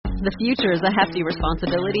The future is a hefty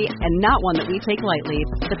responsibility and not one that we take lightly.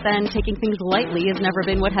 But then, taking things lightly has never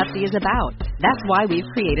been what Hefty is about. That's why we've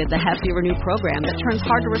created the Hefty Renew program that turns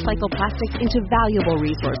hard-to-recycle plastics into valuable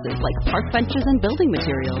resources like park benches and building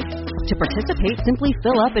materials. To participate, simply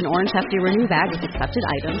fill up an orange Hefty Renew bag with accepted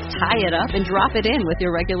items, tie it up, and drop it in with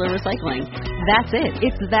your regular recycling. That's it.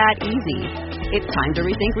 It's that easy. It's time to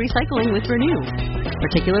rethink recycling with Renew.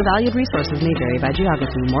 Particular valued resources may vary by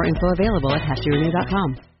geography. More info available at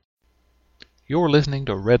heftyrenew.com. You're listening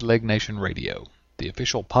to Red Leg Nation Radio, the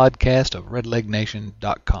official podcast of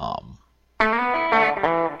redlegnation.com.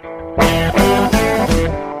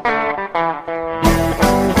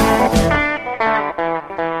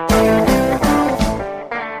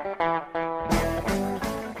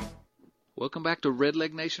 Welcome back to Red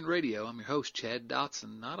Leg Nation Radio. I'm your host, Chad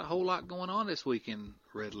Dotson. Not a whole lot going on this week in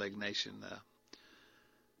Red Leg Nation.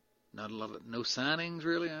 Not a lot of, no signings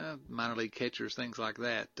really, minor league catchers, things like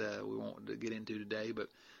that. We won't get into today, but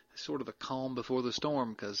it's sort of the calm before the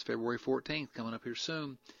storm because February 14th coming up here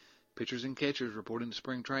soon. Pitchers and catchers reporting to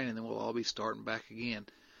spring training, then we'll all be starting back again.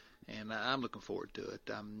 And I'm looking forward to it.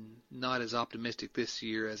 I'm not as optimistic this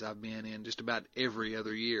year as I've been in just about every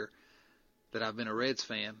other year that I've been a Reds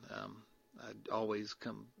fan. I'd always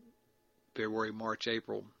come February, March,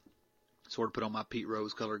 April, sort of put on my Pete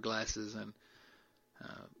Rose colored glasses and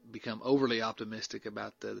become overly optimistic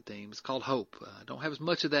about the team. It's called hope. I don't have as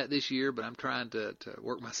much of that this year, but I'm trying to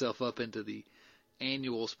work myself up into the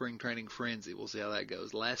annual spring training frenzy. We'll see how that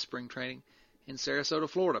goes. Last spring training in Sarasota,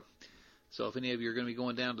 Florida. So if any of you are going to be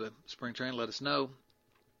going down to spring training, let us know.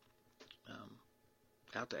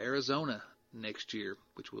 Out to Arizona next year,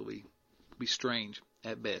 which will be strange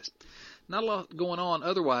at best. Not a lot going on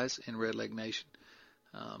otherwise in Red Leg Nation.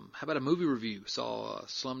 How about a movie review? Saw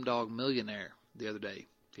Slumdog Millionaire the other day.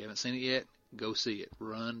 If you haven't seen it yet, go see it.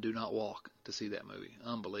 Run, do not walk to see that movie.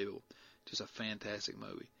 Unbelievable. Just a fantastic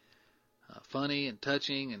movie. Funny and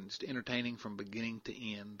touching and just entertaining from beginning to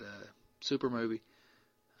end. Super movie.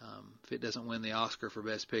 If it doesn't win the Oscar for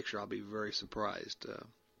Best Picture, I'll be very surprised.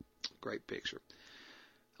 Great picture.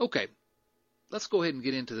 Okay, let's go ahead and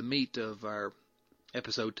get into the meat of our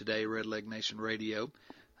episode today, Red Leg Nation Radio.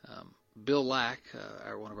 Bill Lack,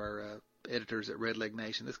 one of our editors at Red Leg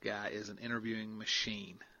Nation, this guy is an interviewing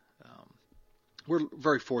machine. We're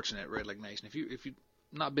very fortunate at Red Leg Nation. If you've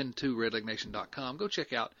not been to redlegnation.com, go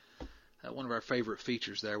check out one of our favorite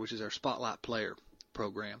features there, which is our Spotlight Player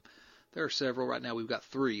program. There are several. Right now we've got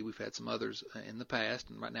 3. We've had some others in the past,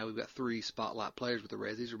 and right now we've got 3 Spotlight Players with the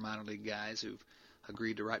Reds. These are minor league guys who've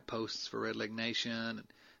agreed to write posts for Red Leg Nation and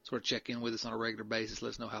sort of check in with us on a regular basis, let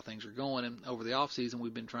us know how things are going. And over the off season,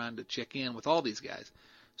 we've been trying to check in with all these guys.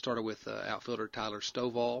 Started with outfielder Tyler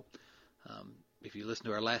Stovall. If you listen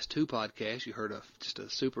to our last 2 podcasts, you heard just a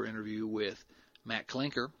super interview with Matt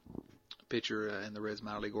Klinker, pitcher in the Reds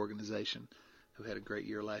minor league organization, who had a great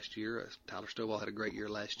year last year. Tyler Stovall had a great year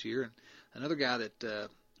last year. And another guy that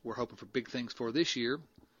we're hoping for big things for this year,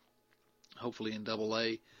 hopefully in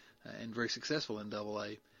Double-A, and very successful in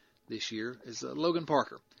Double-A this year, is Logan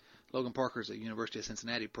Parker. Logan Parker is a University of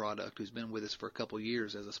Cincinnati product who's been with us for a couple of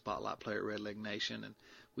years as a Spotlight Player at Red Leg Nation, and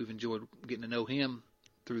we've enjoyed getting to know him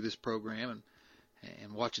through this program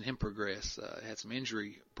and watching him progress. Had some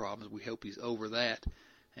injury problems. We hope he's over that,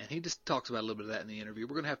 and he just talks about a little bit of that in the interview.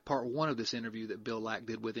 We're going to have part 1 of this interview that Bill Lack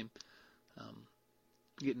did with him,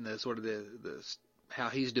 getting the sort of the how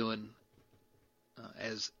he's doing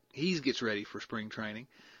as he gets ready for spring training.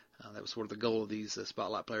 That was sort of the goal of these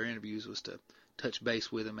Spotlight Player interviews, was to touch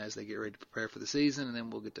base with them as they get ready to prepare for the season, and then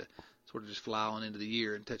we'll get to sort of just fly on into the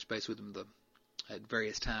year and touch base with them at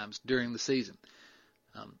various times during the season.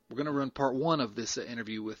 We're going to run part 1 of this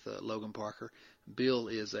interview with Logan Parker. Bill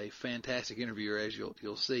is a fantastic interviewer, as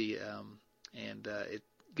you'll see, and it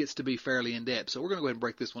gets to be fairly in-depth. So we're going to go ahead and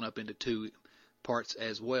break this one up into 2 parts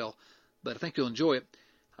as well, but I think you'll enjoy it.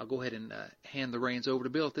 I'll go ahead and hand the reins over to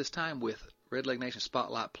Bill at this time with Red Leg Nation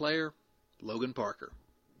Spotlight Player, Logan Parker.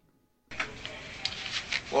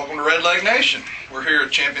 Welcome to Red Leg Nation. We're here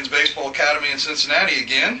at Champions Baseball Academy in Cincinnati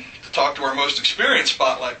again to talk to our most experienced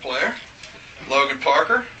Spotlight Player, Logan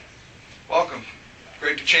Parker. Welcome.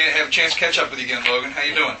 Great to have a chance to catch up with you again, Logan. How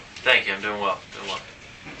you doing? Thank you. I'm doing well.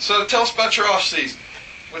 So tell us about your off season.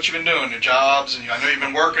 What you been doing, your jobs, and I know you've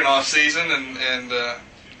been working off season, and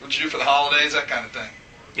what you do for the holidays, that kind of thing.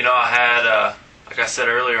 You know, I had, like I said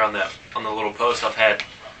earlier on the little post, I've had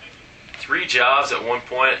 3 jobs at one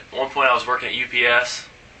point. At one point I was working at UPS,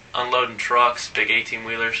 unloading trucks, big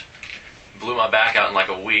 18-wheelers. Blew my back out in like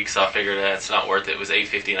a week, so I figured that it's not worth it. It was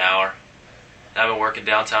 $8.50 an hour. And I've been working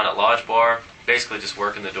downtown at Lodge Bar, basically just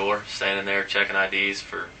working the door, standing there checking IDs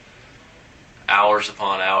for hours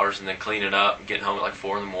upon hours, and then cleaning up and getting home at like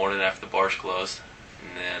 4 in the morning after the bar's closed,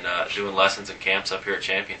 and then doing lessons and camps up here at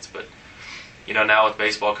Champions. But now with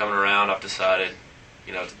baseball coming around, I've decided,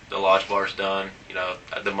 the lodge bar's done.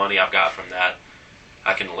 The money I've got from that,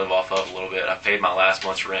 I can live off of a little bit. I've paid my last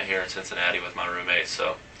month's rent here in Cincinnati with my roommates,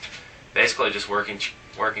 so basically just working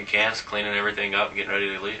camps, cleaning everything up, and getting ready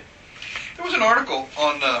to leave. There was an article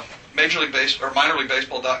on Major League Baseball or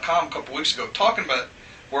MinorLeagueBaseball.com a couple weeks ago talking about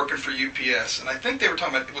working for UPS, and I think they were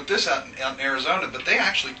talking about with this out in Arizona, but they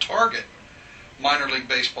actually target minor league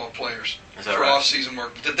baseball players for right? off-season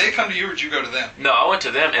work. Did they come to you, or did you go to them? No, I went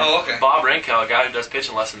to them. And okay. Bob Rinkel, a guy who does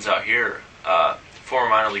pitching lessons out here, former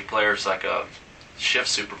minor league player, is like a shift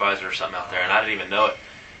supervisor or something out there, and I didn't even know it.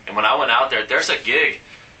 And when I went out there's a gig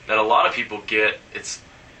that a lot of people get. It's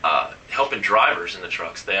helping drivers in the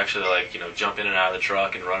trucks. They actually jump in and out of the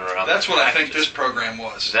truck and run around. That's what I think this program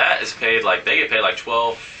was. That is paid they get paid like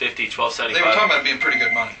 $12.50, $12.75. They were talking about it being pretty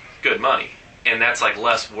good money. Good money, and that's like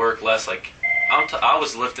less work, less like. I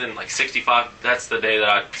was lifting like 65. That's the day that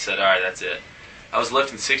I said, all right, that's it. I was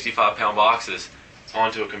lifting 65-pound boxes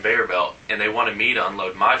onto a conveyor belt, and they wanted me to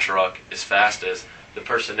unload my truck as fast as the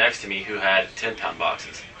person next to me who had 10-pound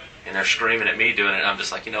boxes. And they're screaming at me doing it, and I'm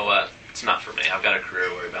just like, you know what? It's not for me. I've got a career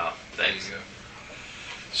to worry about. Thanks. There you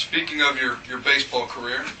go. Speaking of your baseball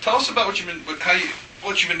career, tell us about what you've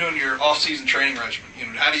been doing in your off-season training regimen.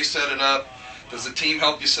 How do you set it up? Does the team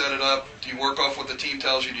help you set it up? Do you work off what the team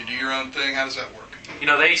tells you? Do you do your own thing? How does that work?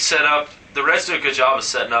 They set up, the Reds do a good job of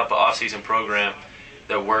setting up an off-season program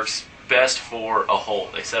that works best for a whole.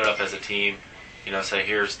 They set it up as a team, say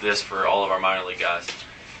here's this for all of our minor league guys.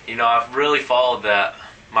 I've really followed that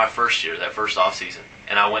my first year, that first off-season,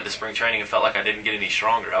 and I went to spring training and felt like I didn't get any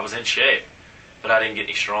stronger. I was in shape, but I didn't get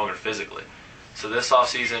any stronger physically. So this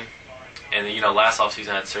off-season, and last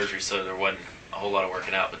off-season I had surgery, so there wasn't a whole lot of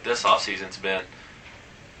working out, but this off-season's been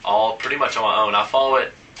all pretty much on my own. I follow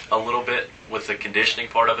it a little bit with the conditioning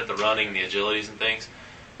part of it, the running, the agilities and things,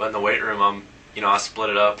 but in the weight room, I split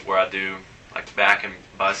it up where I do like back and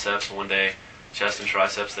biceps one day, chest and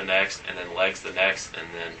triceps the next, and then legs the next, and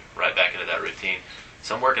then right back into that routine.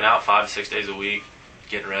 So I'm working out 5 to 6 days a week,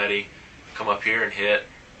 getting ready, come up here and hit,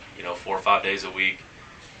 4 or 5 days a week,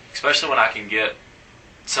 especially when I can get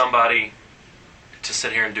somebody to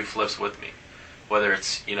sit here and do flips with me. Whether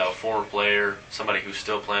it's, a former player, somebody who's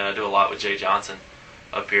still playing. I do a lot with Jay Johnson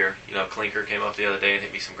up here. Clinker came up the other day and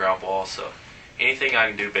hit me some ground balls. So anything I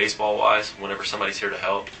can do baseball-wise, whenever somebody's here to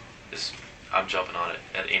help, I'm jumping on it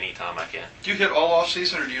at any time I can. Do you hit all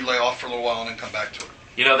off-season, or do you lay off for a little while and then come back to it?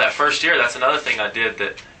 That first year, that's another thing I did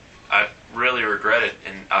that I really regretted,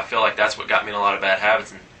 and I feel like that's what got me in a lot of bad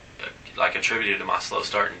habits and attributed to my slow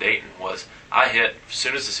start in Dayton was I hit, as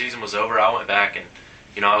soon as the season was over, I went back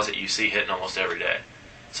and I was at UC hitting almost every day.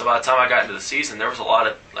 So by the time I got into the season, there was a lot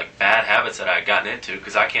of bad habits that I had gotten into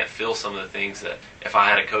because I can't feel some of the things that if I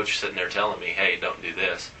had a coach sitting there telling me, hey, don't do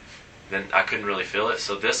this, then I couldn't really feel it.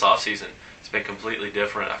 So this offseason, it's been completely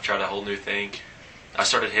different. I've tried a whole new thing. I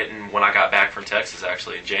started hitting when I got back from Texas,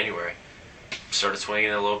 actually, in January. Started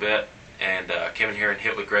swinging it a little bit and came in here and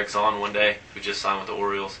hit with Greg Zahn one day, who just signed with the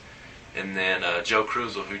Orioles. And then Joe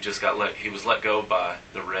Krusel, who just he was let go by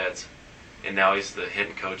the Reds. And now he's the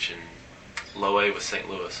hitting coach in Low A with St.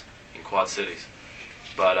 Louis in Quad Cities.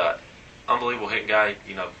 But unbelievable hitting guy,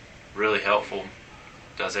 really helpful,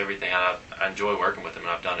 does everything. I enjoy working with him,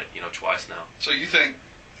 and I've done it, twice now. So you think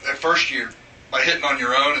that first year, by hitting on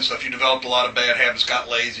your own and stuff, you developed a lot of bad habits, got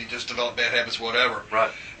lazy, just developed bad habits, whatever. Right.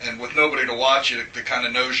 And with nobody to watch you that kind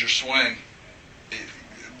of knows your swing,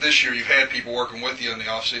 this year you've had people working with you in the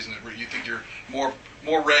off season that you think you're more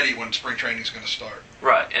ready when spring training is going to start.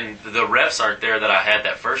 Right, and the reps aren't there that I had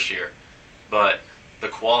that first year, but the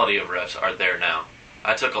quality of reps are there now.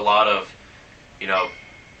 I took a lot of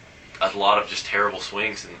just terrible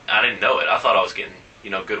swings, and I didn't know it. I thought I was getting,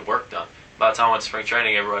 good work done. By the time I went to spring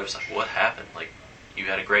training, everybody was like, what happened? You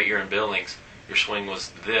had a great year in Billings, your swing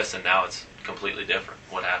was this, and now it's completely different.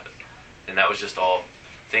 What happened? And that was just all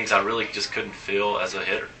things I really just couldn't feel as a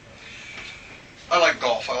hitter. I like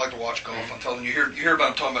golf. I like to watch golf. I'm telling you, you hear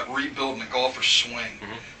about them talking about rebuilding a golfer's swing.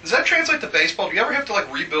 Mm-hmm. Does that translate to baseball? Do you ever have to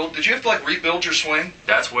rebuild? Did you have to rebuild your swing?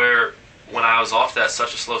 That's where, when I was off that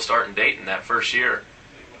such a slow start in Dayton that first year,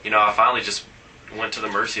 I finally just went to the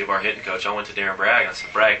mercy of our hitting coach. I went to Darren Bragg and I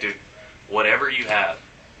said, Bragg, dude, whatever you have,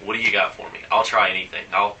 what do you got for me? I'll try anything.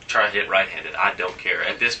 I'll try to hit right-handed. I don't care.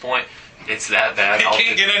 At this point, it's that bad. It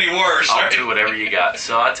can't get any worse. I'll do whatever you got.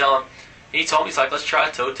 So I tell him. He told me, he's like, let's try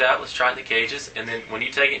a toe tap, let's try it in the cages, and then when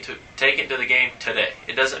you take it to the game today,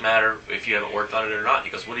 it doesn't matter if you haven't worked on it or not. He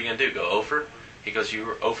goes, what are you going to do, go over? He goes, you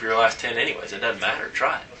were over your last 10 anyways, it doesn't matter,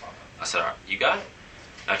 try it. I said, all right, you got it.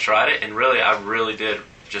 I tried it, and I really did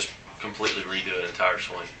just completely redo an entire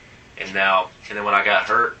swing. And then when I got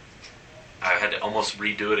hurt, I had to almost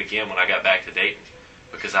redo it again when I got back to Dayton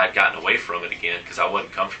because I had gotten away from it again because I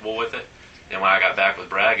wasn't comfortable with it. And when I got back with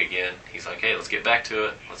Bragg again, he's like, hey, let's get back to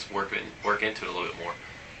it. Let's work into it a little bit more.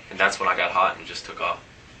 And that's when I got hot and just took off.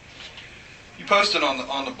 You posted on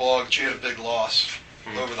the blog that you had a big loss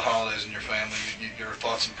over the holidays in your family. Your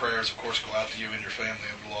thoughts and prayers, of course, go out to you and your family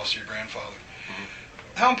over the loss of your grandfather.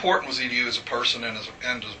 How important was he to you as a person and as a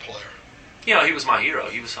player? You know, he was my hero.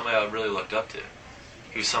 He was somebody I really looked up to.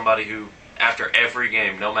 He was somebody who, after every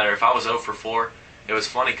game, no matter if I was 0 for 4, it was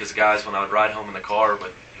funny because guys, when I would ride home in the car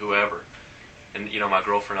with whoever, and, you know, my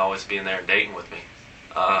girlfriend always being there and dating with me,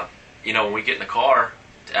 you know, when we get in the car,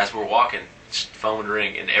 as we're walking, phone would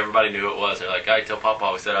ring, and everybody knew who it was. They're like, "Hey, tell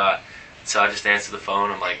Papa we said hi." So I just answered the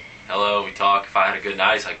phone. I'm like, "Hello," we talk. If I had a good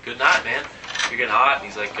night, he's like, "Good night, man. You're getting hot." And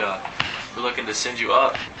he's like, "We're looking to send you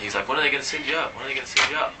up." He's like, "When are they going to send you up? When are they going to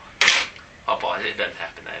send you up?" Papa, it doesn't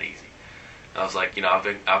happen that easy. And I was like, you know,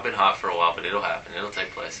 I've been hot for a while, but it'll happen. It'll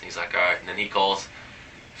take place. And he's like, all right. And then he calls.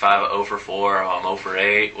 If I'm 0 for 4, or I'm 0 for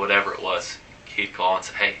 8, whatever it was, he'd call and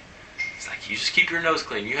say, hey, it's like, you just keep your nose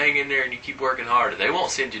clean. You hang in there and you keep working hard. They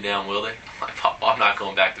won't send you down, will they? I'm like, Papa, I'm not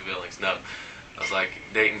going back to Billings. No. I was like,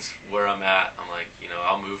 Dayton's where I'm at. I'm like, you know,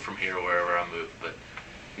 I'll move from here wherever I move. But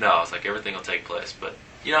no, I was like, everything will take place. But,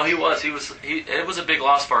 you know, it was a big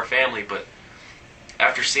loss for our family, but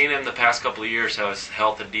after seeing him the past couple of years, how his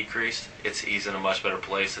health had decreased, he's in a much better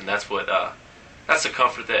place, and that's the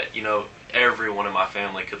comfort that, you know, everyone in my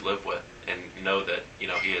family could live with, and know that, you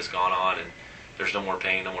know, he has gone on, and there's no more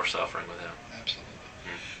pain, no more suffering with him. Absolutely.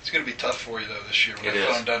 It's going to be tough for you though this year when the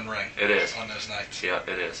phone doesn't ring. It is on those nights. Yeah,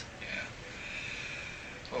 it is. Yeah.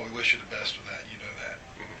 Well, we wish you the best with that. You know that.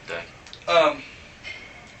 Thank you.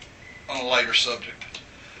 On a lighter subject.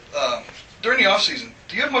 During the off season,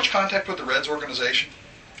 do you have much contact with the Reds organization?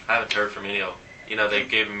 I haven't heard from any of them. You know, they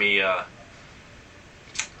gave me,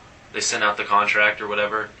 they sent out the contract or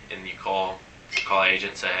whatever, and you call the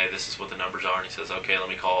agent and say, hey, this is what the numbers are, and he says, okay, let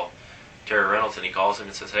me call Terry Reynolds, and he calls him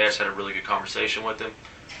and says, hey, I just had a really good conversation with him,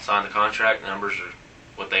 signed the contract, the numbers are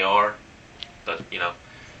what they are, but, you know,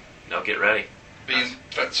 get ready. Be in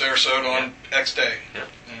Sarasota on X day. Yeah.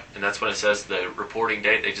 And that's when it says the reporting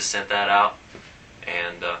date, they just sent that out,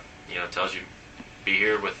 and, you know, it tells you, be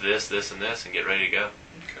here with this, and this, and get ready to go.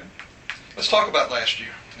 Okay. Let's talk about last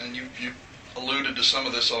year. And you alluded to some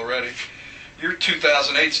of this already. Your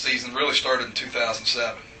 2008 season really started in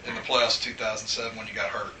 2007, in the playoffs of 2007 when you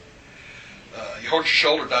got hurt. You hurt your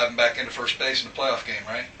shoulder diving back into first base in the playoff game,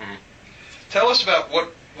 right? Mm-hmm. Tell us about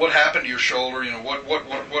what happened to your shoulder, you know, what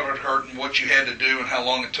had hurt and what you had to do and how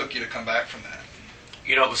long it took you to come back from that.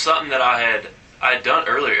 You know, it was something that I had done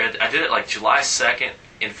earlier. I did it like July 2nd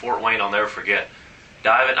in Fort Wayne, I'll never forget.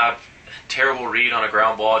 Diving, terrible read on a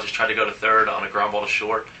ground ball, just tried to go to third on a ground ball to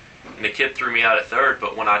short, and the kid threw me out at third,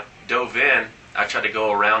 but when I dove in, I tried to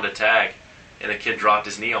go around a tag, and the kid dropped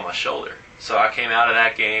his knee on my shoulder. So I came out of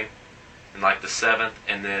that game in like the 7th,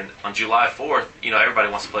 and then on July 4th, you know, everybody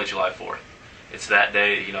wants to play July 4th. It's that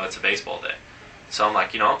day, you know, it's a baseball day. So I'm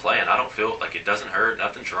like, you know, I'm playing. I don't feel like it doesn't hurt,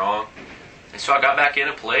 nothing's wrong. And so I got back in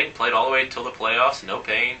and played all the way until the playoffs, no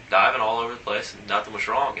pain, diving all over the place, and nothing was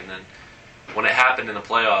wrong. And then when it happened in the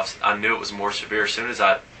playoffs, I knew it was more severe. As soon as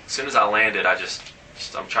I landed,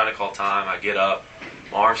 I'm trying to call time. I get up,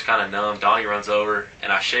 my arm's kind of numb. Donnie runs over,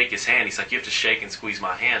 and I shake his hand. He's like, you have to shake and squeeze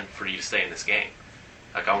my hand for you to stay in this game.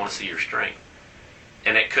 Like, I want to see your strength.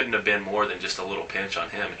 And it couldn't have been more than just a little pinch on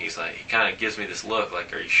him. And he's like, he kind of gives me this look,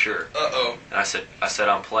 like, are you sure? Uh-oh. And I said,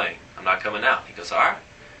 I'm playing. I'm not coming out. He goes, all right.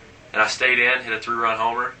 And I stayed in, hit a 3-run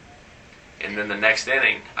homer. And then the next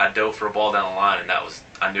inning, I dove for a ball down the line, and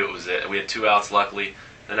I knew it was it. We had 2 outs, luckily.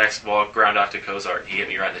 The next ball, ground out to Cozart. He hit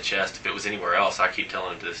me right in the chest. If it was anywhere else, I keep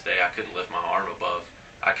telling him to this day, I couldn't lift my arm above.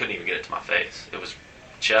 I couldn't even get it to my face. It was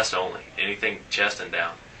chest only. Anything chest and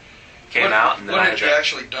down. Came out, and then what had you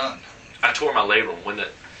actually done? I tore my labrum.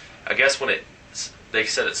 They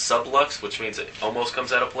said it's sublux, which means it almost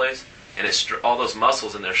comes out of place, and all those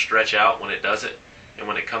muscles in there stretch out when it does it, and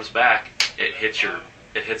when it comes back, it hits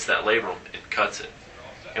that labrum, it cuts it.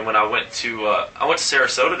 And when I went to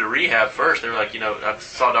Sarasota to rehab first, they were like, you know, I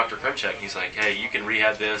saw Dr. Krimchek, and he's like, hey, you can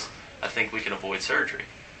rehab this. I think we can avoid surgery.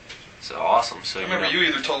 So awesome. So I remember you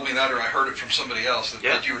either told me that or I heard it from somebody else that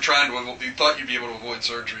you were you thought you'd be able to avoid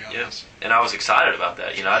surgery on this. And I was excited about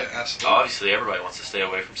that. You know, obviously everybody wants to stay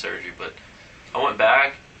away from surgery, but I went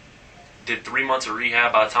back, did 3 months of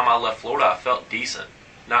rehab. By the time I left Florida, I felt decent.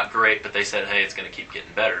 Not great, but they said, hey, it's going to keep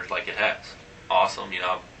getting better, like it has. Awesome. You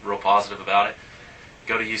know, I'm real positive about it.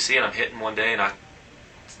 Go to UC, and I'm hitting one day, and I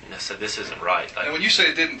I said, this isn't right. And when you say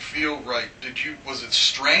it didn't feel right, was it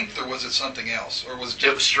strength or was it something else, or was it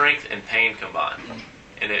just... It was strength and pain combined.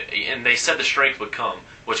 And they said the strength would come,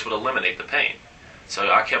 which would eliminate the pain.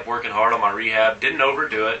 So I kept working hard on my rehab. Didn't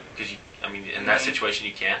overdo it because in that situation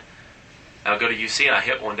you can't. And I go to UC and I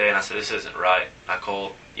hit one day and I said, this isn't right. I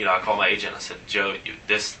called my agent. I said, Joe,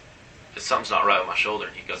 something's not right with my shoulder.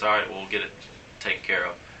 And he goes, all right, we'll get it taken care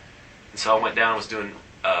of. And so I went down and was doing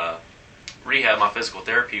rehab, my physical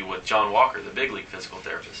therapy with John Walker, the big league physical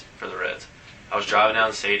therapist for the Reds. I was driving down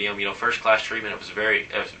the stadium, first class treatment. It was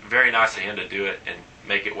very nice of him to do it and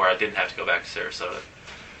make it where I didn't have to go back to Sarasota.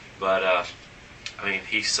 But we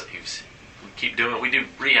keep doing it. We do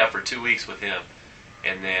rehab for 2 weeks with him,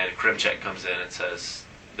 and then Krimchek comes in and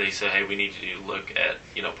they say, hey, we need you to look at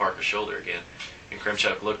Parker's shoulder again. And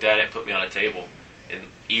Krimchek looked at it, put me on a table, and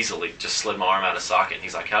easily just slid my arm out of socket. And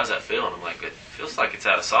he's like, how does that feel? And I'm like, it feels like it's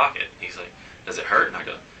out of socket. And he's like, does it hurt? And I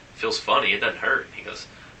go, it feels funny. It doesn't hurt. And he goes,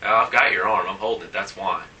 oh, I've got your arm. I'm holding it. That's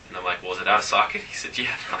why. And I'm like, well, is it out of socket? He said,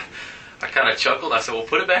 yeah. I kind of chuckled. I said, well,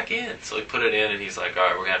 put it back in. So he put it in, and he's like, all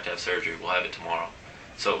right, we're going to have surgery. We'll have it tomorrow.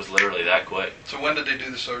 So it was literally that quick. So when did they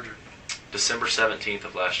do the surgery? December 17th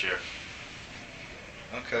of last year.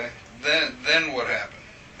 Okay. Then what happened?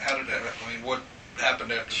 How did that happen? What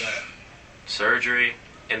happened after that? Surgery.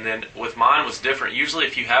 And then with mine was different. Usually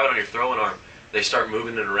if you have it on your throwing arm, they start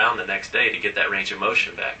moving it around the next day to get that range of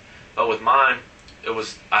motion back. But with mine,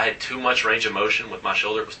 I had too much range of motion with my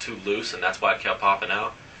shoulder. It was too loose, and that's why it kept popping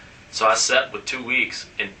out. So I sat with 2 weeks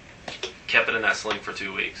and kept it in that sling for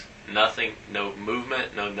 2 weeks. Nothing, no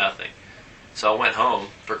movement, no nothing. So I went home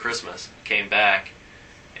for Christmas, came back,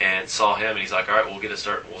 and saw him, and he's like, all right,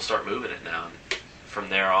 we'll start moving it now. And from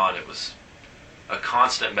there on, it was a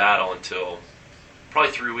constant battle until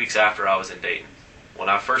probably 3 weeks after I was in Dayton. When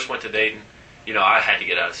I first went to Dayton, I had to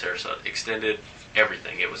get out of Sarasota. Extended,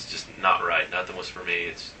 everything. It was just not right. Nothing was for me.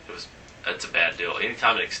 It's a bad deal.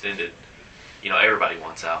 Anytime it extended, everybody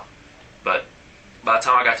wants out. But by the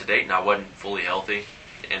time I got to Dayton, I wasn't fully healthy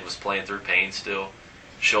and was playing through pain still.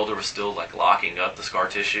 Shoulder was still locking up, the scar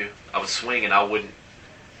tissue. I would swing and I wouldn't,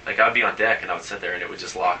 I'd be on deck and I would sit there and it would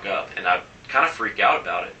just lock up. And I'd kind of freak out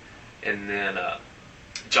about it. And then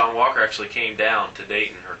John Walker actually came up to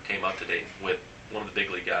Dayton with one of the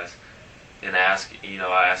big league guys and I asked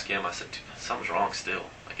him, I said, something's wrong still.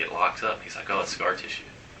 It locks up. He's like, oh, it's scar tissue.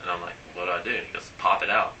 And I'm like, what do I do? And he goes, pop it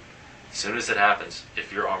out. As soon as it happens,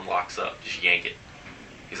 if your arm locks up, just yank it.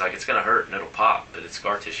 He's like, it's going to hurt and it'll pop, but it's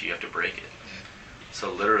scar tissue. You have to break it.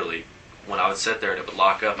 So literally, when I would sit there and it would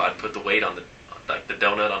lock up, I'd put the weight on the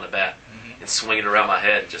donut on the bat and swing it around my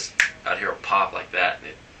head. Just I'd hear a pop like that.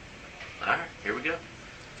 And all right, here we go.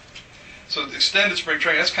 So the extended spring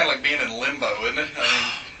training, that's kind of like being in limbo, isn't it?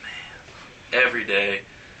 Man. Every day.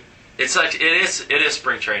 It's like it is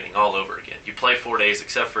spring training all over again. You play 4 days,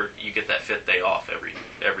 except for you get that fifth day off every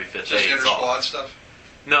fifth day. Just inter-squad stuff?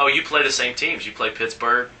 No, you play the same teams. You play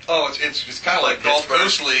Pittsburgh. Oh, it's kind of like Gulf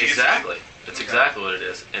Coast League. Exactly. That's exactly what it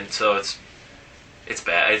is. And so it's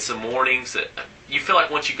bad. It's the mornings that you feel like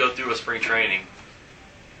once you go through a spring training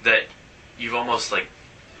that you've almost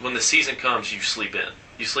when the season comes, you sleep in.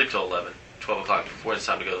 You sleep till 11, 12 o'clock before it's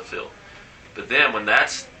time to go to the field. But then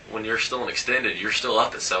when you're still in extended, you're still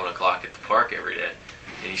up at 7 o'clock at the park every day.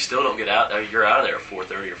 And you still don't get out there. You're out of there at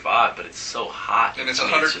 4:30 or 5, but it's so hot. And it's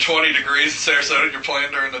 120 degrees in Sarasota and you're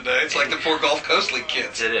playing during the day. It's like the poor Gulf Coast League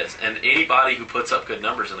kids. It is. And anybody who puts up good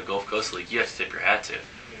numbers in the Gulf Coast League, you have to tip your hat to.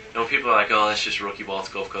 When people are like, oh, that's just rookie ball, it's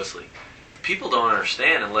Gulf Coast League. People don't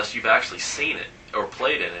understand unless you've actually seen it or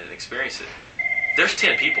played in it and experienced it. There's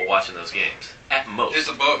 10 people watching those games, at most. It's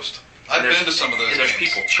the most. I've been to some of those games. And there's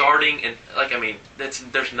people charting, and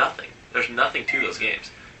there's nothing. There's nothing to those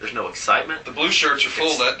games. There's no excitement. The blue shirts are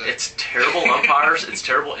full that day. It's terrible umpires. It's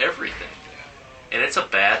terrible everything. And it's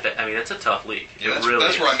it's a tough league. Yeah,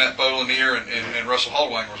 that's where I met Bo Lanier and Russell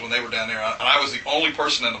Holdwanger was when they were down there. And I was the only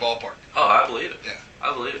person in the ballpark. Oh, I believe it. Yeah.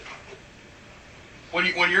 I believe it.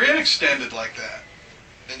 When you're in extended like that,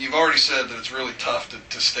 and you've already said that it's really tough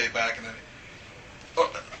to stay back in it,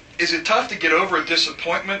 is it tough to get over a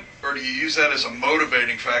disappointment, or do you use that as a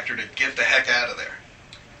motivating factor to get the heck out of there?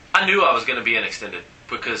 I knew I was going to be in extended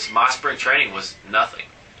because my spring training was nothing.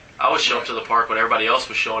 I would show up to the park when everybody else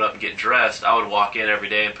was showing up and getting dressed. I would walk in every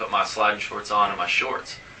day and put my sliding shorts on and my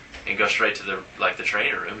shorts and go straight to the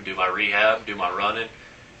training room and do my rehab, do my running.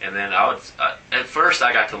 And then at first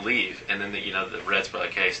I got to leave, and then the Reds were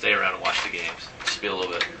like, hey, stay around and watch the games. Just be a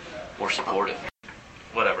little bit more supportive.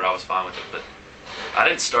 Whatever, I was fine with it. But I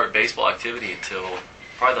didn't start baseball activity until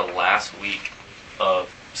probably the last week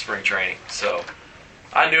of spring training. So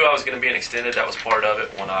I knew I was going to be an extended. That was part of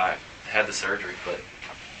it when I had the surgery. But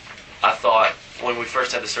I thought when we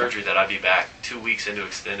first had the surgery that I'd be back 2 weeks into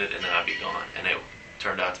extended and then I'd be gone. And it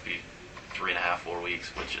turned out to be 3.5, 4 weeks,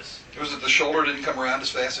 which is... Was it the shoulder didn't come around as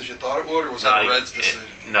fast as you thought it would, or was that the Reds' decision?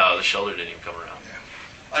 No, the shoulder didn't even come around.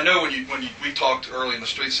 Yeah. I know when we talked early in the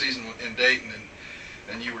street season in Dayton,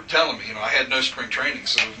 and you were telling me, I had no spring training,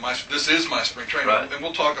 so this is my spring training. Right. And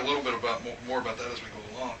we'll talk a little bit about more about that as we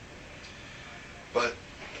go along. But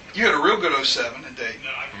you had a real good 07 in Dayton.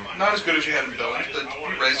 Not as good as you had in Billings, but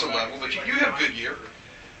you raised the level. But you had a good year.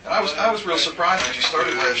 And I was real surprised that you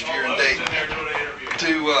started last year in Dayton.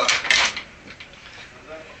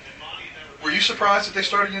 Were you surprised that they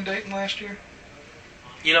started you in Dayton last year?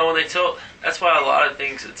 When they tell, that's why a lot of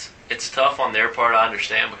things it's tough on their part. I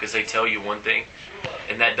understand, because they tell you one thing,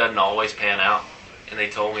 and that doesn't always pan out. And they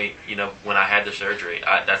told me, when I had the surgery,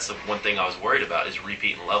 that's the one thing I was worried about is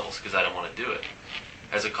repeating levels, because I didn't want to do it.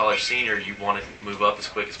 As a college senior, you want to move up as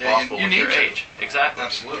quick as possible with your age. Exactly.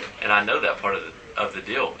 Absolutely. And I know that part of the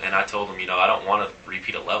deal. And I told them, I don't want to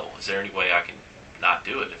repeat a level. Is there any way I can not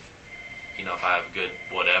do it if I have a good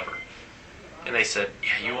whatever? And they said,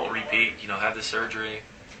 yeah, you won't repeat. Have the surgery.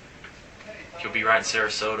 You'll be right in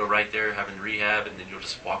Sarasota, right there, having rehab, and then you'll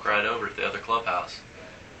just walk right over to the other clubhouse.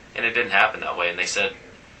 And it didn't happen that way. And they said,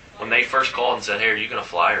 when they first called and said, hey, are you going to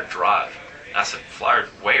fly or drive? I said, fly or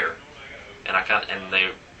where? And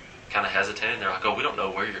they kind of hesitated. And they're like, oh, we don't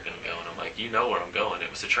know where you're going to go. And I'm like, you know where I'm going. It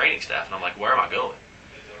was the training staff. And I'm like, where am I going?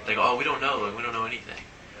 They go, oh, we don't know. We don't know anything.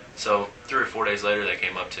 So 3 or 4 days later, they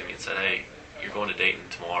came up to me and said, hey, you're going to Dayton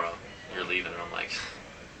tomorrow. You're leaving. And I'm like,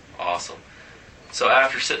 awesome. So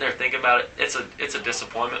after sitting there thinking about it, it's a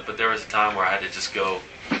disappointment. But there was a time where I had to just go,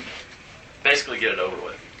 basically get it over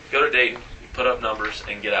with. Go to Dayton, put up numbers,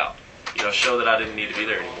 and get out. Show that I didn't need to be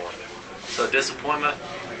there anymore. So disappointment,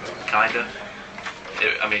 kind of.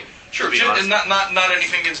 Sure, and not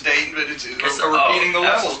anything against Dayton, but it's repeating the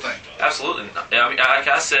levels thing. Absolutely. Like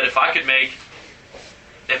I said, if I could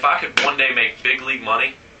one day make big league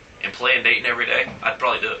money and play in Dayton every day, I'd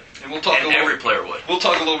probably do it. And we'll talk. Every player would. We'll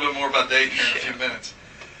talk a little bit more about Dayton here in a few minutes.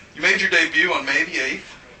 You made your debut on May the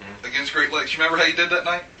 8th against Great Lakes. You remember how you did that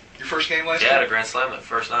night? Your first game last year? Yeah, I had a grand slam that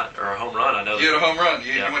first night, or a home run. I know. You had a home run.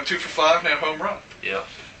 You went 2 for 5 and had a home run. Yeah.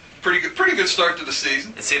 Pretty good start to the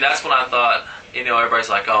season. And see, that's when I thought, everybody's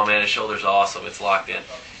like, oh man, his shoulder's awesome, it's locked in.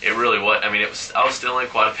 It really was. I was still in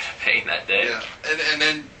quite a bit of pain that day. Yeah, and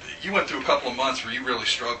then you went through a couple of months where you really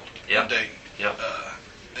struggled in Dayton. Yep.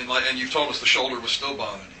 And you've told us the shoulder was still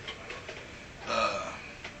bothering you.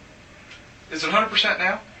 Is it 100%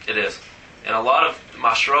 now? It is. And a lot of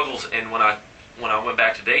my struggles, and when I went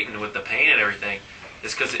back to Dayton with the pain and everything,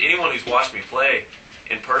 is because anyone who's watched me play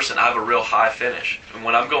in person, I have a real high finish. And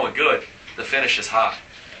when I'm going good, the finish is high.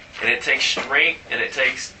 And it takes strength and it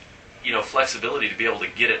takes, flexibility to be able to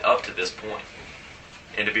get it up to this point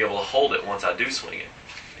and to be able to hold it once I do swing it.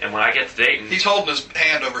 And when I get to Dayton... He's holding his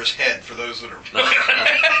hand over his head for those that are...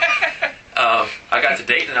 I got to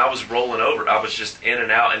Dayton and I was rolling over. I was just in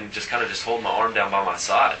and out and just kind of just holding my arm down by my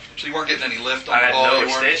side. So you weren't getting any lift on the ball? I had no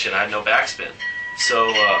extension. I had no backspin.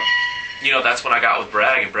 So, that's when I got with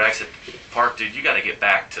Bragg, and Bragg said, Park, dude, you got to get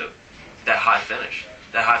back to that high finish.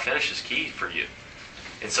 That high finish is key for you.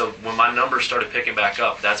 And so when my numbers started picking back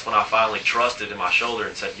up, that's when I finally trusted in my shoulder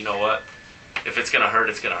and said, you know what? If it's going to hurt,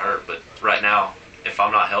 it's going to hurt. But right now, if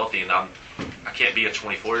I'm not healthy and I can't be a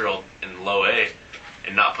 24-year-old in low A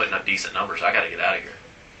and not putting up decent numbers, I got to get out of here.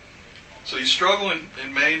 So you struggle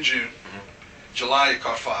in May and June. Mm-hmm. July, you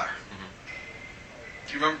caught fire.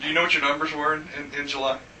 Mm-hmm. Do you know what your numbers were in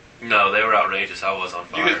July? No, they were outrageous. I was on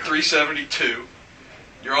fire. You hit 372.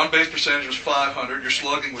 Your on-base percentage was .500. Your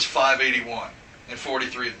slugging was .581 and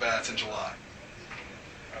 43 at-bats in July.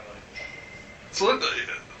 So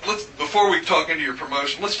let's before we talk into your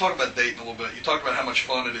promotion, let's talk about Dayton a little bit. You talked about how much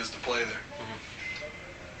fun it is to play there.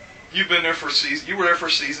 Mm-hmm. You've been there for a season. You were there for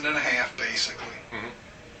a season and a half, basically. Mm-hmm.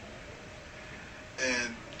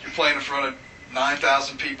 And you're playing in front of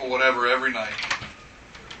 9,000 people, whatever, every night.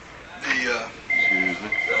 Excuse me.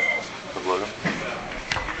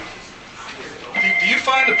 Do you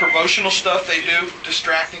find the promotional stuff they do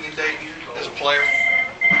distracting in Dayton as a player?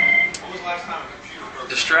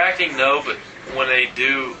 Distracting, no, but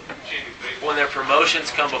when their promotions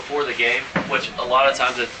come before the game, which a lot of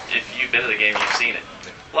times, if you've been to the game, you've seen it.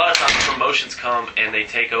 A lot of times promotions come and they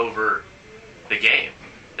take over the game.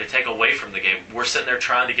 They take away from the game. We're sitting there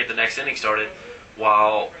trying to get the next inning started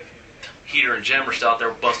while Heater and Jim are still out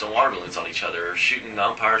there busting water balloons on each other or shooting the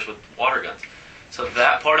umpires with water guns. So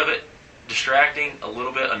that part of it, distracting, a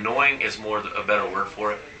little bit annoying is more a better word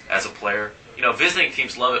for it as a player. Visiting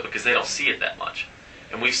teams love it because they don't see it that much.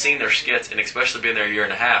 And we've seen their skits, and especially being there a year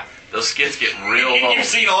and a half, those skits get real old. You've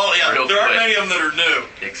seen all, yeah. Real There aren't quick. many of them that are new.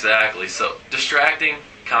 Exactly. So distracting,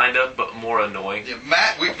 kind of, but more annoying. Yeah,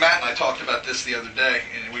 Matt and I talked about this the other day,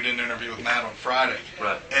 and we did an interview with Matt on Friday.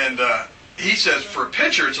 Right. And he says for a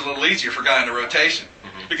pitcher, it's a little easier for a guy in the rotation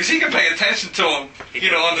because he can pay attention to him,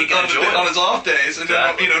 on his off days, and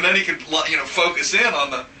Exactly. then he can focus in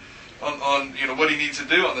on the on what he needs to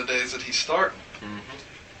do on the days that he's starting.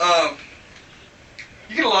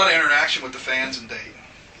 You get a lot of interaction with the fans in Dayton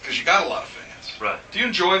because you got a lot of fans. Right. Do you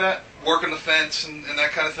enjoy that, working the fence and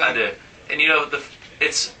that kind of thing? I do. And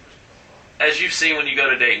it's as you've seen when you go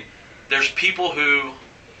to Dayton, there's people who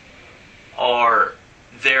are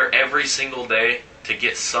there every single day to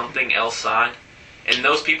get something else signed. And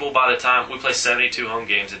those people, by the time we play 72 home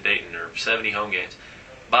games at Dayton or 70 home games,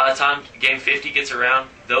 by the time game 50 gets around,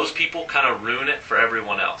 those people kind of ruin it for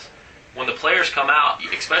everyone else. When the players come out,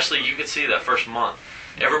 especially you can see that first month,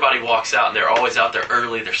 everybody walks out and they're always out there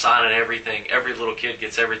early. They're signing everything. Every little kid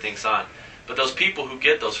gets everything signed. But those people who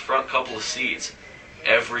get those front couple of seats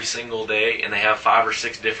every single day and they have 5 or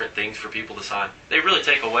 6 different things for people to sign, they really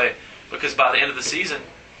take away. Because by the end of the season,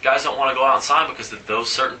 guys don't want to go out and sign because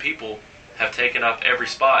those certain people have taken up every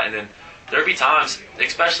spot. And then there'd be times,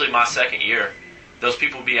 especially my second year, those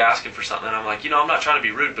people would be asking for something. And I'm like, I'm not trying to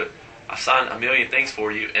be rude, but I've signed a million things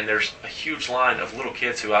for you. And there's a huge line of little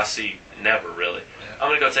kids who I see never really. I'm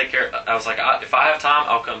going to go take care. I was like, if I have time,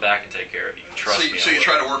 I'll come back and take care of you. Trust me. So you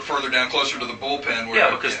try to work further down, closer to the bullpen.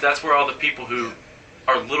 Because that's where all the people who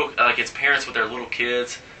are little, like it's parents with their little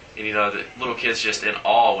kids, and the little kids just in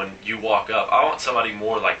awe when you walk up. I want somebody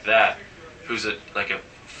more like that, who's a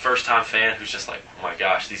first-time fan who's just like, oh my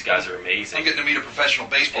gosh, these guys are amazing. I'm getting to meet a professional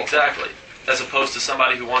baseball Exactly. As opposed to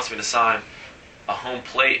somebody who wants me to sign a home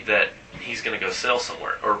plate that he's going to go sell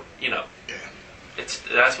somewhere, or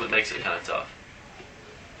that's what makes it kind of tough.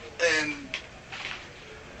 And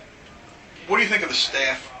what do you think of the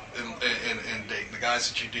staff in Dayton, the guys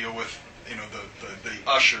that you deal with, the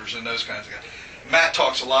ushers and those kinds of guys? Matt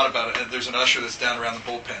talks a lot about it. There's an usher that's down around the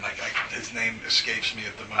bullpen. His name escapes me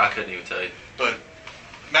at the moment. I couldn't even tell you. But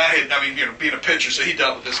Matt being a pitcher, so he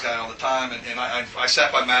dealt with this guy all the time. And I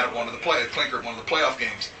sat by Matt at one of the Clinker at one of the playoff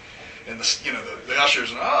games, and the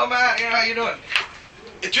ushers and Matt, how you doing?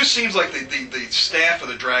 It just seems like the staff of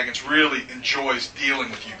the Dragons really enjoys dealing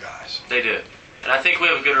with you guys. They do. And I think we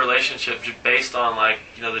have a good relationship based on,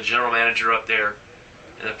 the general manager up there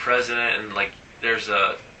and the president. And, there's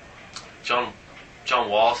John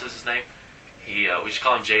Wallace is his name. We just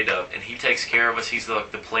call him J-Dub. And he takes care of us. He's the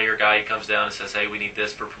player guy. He comes down and says, hey, we need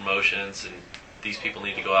this for promotions. And these people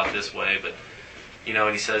need to go out this way. But,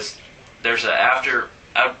 and he says,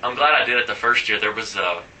 I'm glad I did it the first year. It was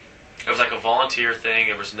like a volunteer thing.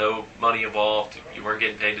 There was no money involved. You weren't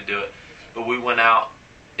getting paid to do it. But we went out.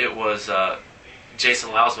 It was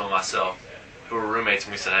Jason Lausman and myself who were roommates,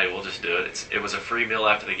 and we said, hey, we'll just do it. It was a free meal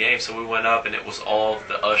after the game. So we went up, and it was all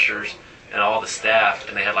the ushers and all the staff,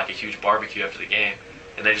 and they had a huge barbecue after the game.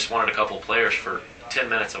 And they just wanted a couple of players for 10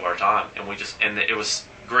 minutes of our time. And it was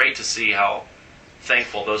great to see how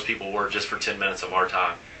thankful those people were just for 10 minutes of our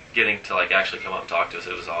time, getting to actually come up and talk to us.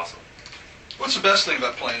 It was awesome. What's the best thing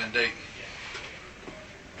about playing in Dayton?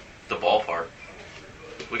 The ballpark.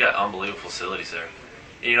 We got unbelievable facilities there.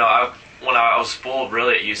 When I was spoiled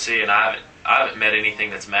really at UC, and I haven't met anything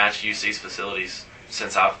that's matched UC's facilities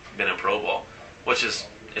since I've been in pro ball, which is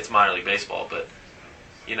it's minor league baseball. But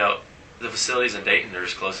the facilities in Dayton are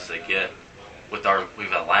as close as they get. We've got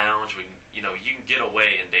a lounge. You can get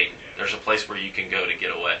away in Dayton. There's a place where you can go to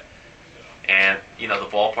get away. And, the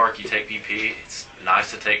ballpark, you take BP, it's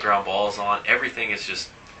nice to take ground balls on. Everything is just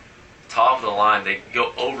top of the line. They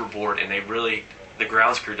go overboard, and the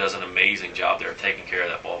grounds crew does an amazing job there of taking care of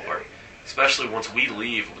that ballpark. Especially once we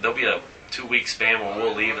leave, there'll be a 2-week span where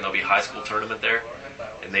we'll leave, and there'll be a high school tournament there.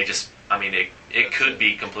 And they just, it could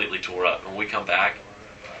be completely tore up. When we come back,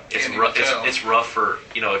 it's rough for,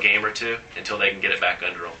 a game or two until they can get it back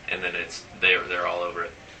under them. And then they're all over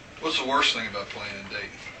it. What's the worst thing about playing in Dayton?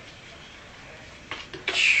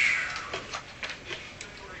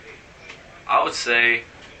 I would say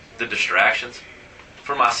the distractions.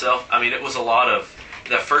 For myself, it was a lot of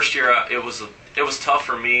that first year. It was tough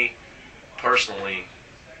for me personally,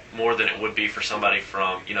 more than it would be for somebody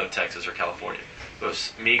from Texas or California. It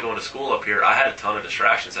was me going to school up here. I had a ton of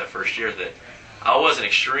distractions that first year that I wasn't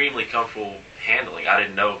extremely comfortable handling. I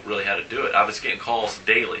didn't know really how to do it. I was getting calls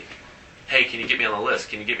daily. Hey, can you get me on the list?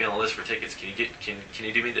 Can you get me on the list for tickets? Can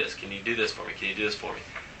you do me this? Can you do this for me? Can you do this for me?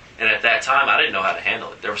 And at that time, I didn't know how to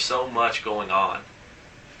handle it. There was so much going on.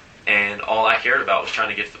 And all I cared about was trying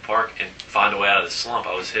to get to the park and find a way out of the slump.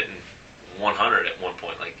 I was hitting 100 at one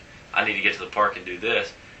point. Like, I need to get to the park and do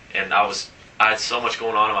this. And I had so much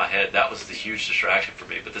going on in my head. That was the huge distraction for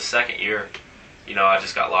me. But the second year, I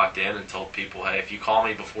just got locked in and told people, hey, if you call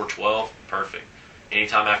me before 12, perfect.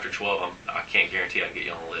 Anytime after 12, I can't guarantee I can get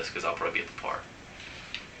you on the list because I'll probably be at the park.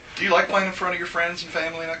 Do you like playing in front of your friends and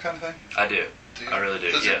family and that kind of thing? I do. I really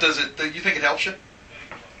do. Do you think it helps you?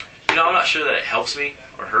 I'm not sure that it helps me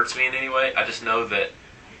or hurts me in any way. I just know that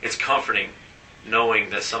it's comforting knowing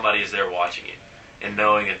that somebody is there watching you and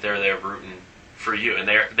knowing that they're there rooting for you. And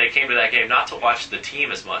they came to that game not to watch the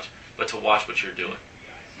team as much, but to watch what you're doing.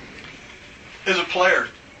 As a player,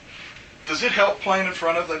 does it help playing in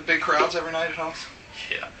front of the big crowds every night at home?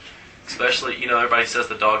 Yeah. Especially, everybody says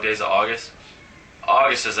the dog days of August.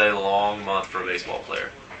 August is a long month for a baseball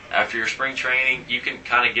player. After your spring training, you can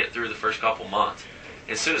kind of get through the first couple months.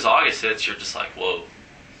 As soon as August hits, you're just like, whoa.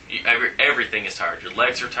 Everything is tired. Your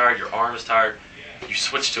legs are tired. Your arm is tired. You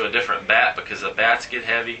switch to a different bat because the bats get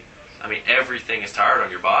heavy. Everything is tired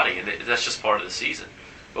on your body, and that's just part of the season.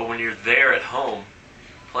 But when you're there at home,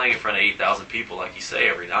 playing in front of 8,000 people, like you say,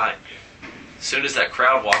 every night, as soon as that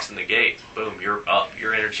crowd walks in the gate, boom, you're up.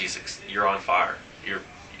 Your you're on fire.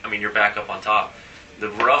 You're back up on top. The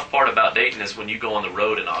rough part about Dayton is when you go on the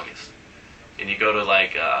road in August, and you go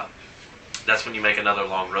to that's when you make another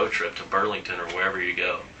long road trip to Burlington or wherever you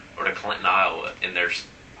go, or to Clinton, Iowa, and there's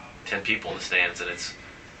 10 people in the stands, and it's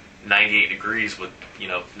 98 degrees with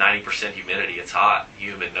 90% humidity. It's hot,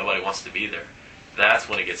 humid, nobody wants to be there. That's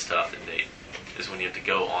when it gets tough in Dayton, is when you have to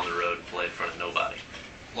go on the road and play in front of nobody.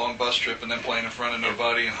 Long bus trip and then playing in front of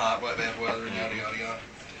nobody in hot, bad weather and yada, yada, yada.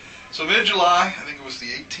 So mid-July, I think it was the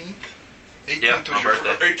 18th.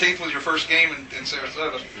 18th was your first game in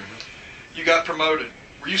Sarasota. Mm-hmm. You got promoted.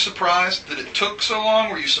 Were you surprised that it took so long?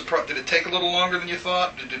 Were you surprised? Did it take a little longer than you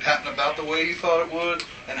thought? Did it happen about the way you thought it would?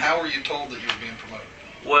 And how were you told that you were being promoted?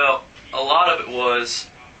 Well, a lot of it was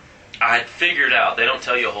I had figured out. They don't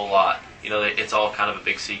tell you a whole lot. It's all kind of a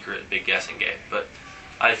big secret, big guessing game. But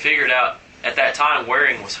I had figured out at that time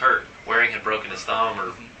Waring was hurt. Waring had broken his thumb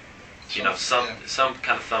or some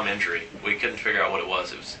kind of thumb injury. We couldn't figure out what it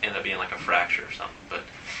was. It ended up being like a fracture or something. But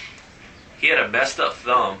he had a messed up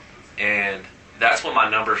thumb, and that's when my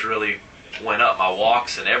numbers really went up. My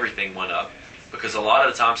walks and everything went up because a lot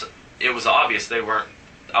of the times it was obvious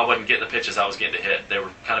I wasn't getting the pitches I was getting to hit. They were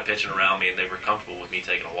kind of pitching around me, and they were comfortable with me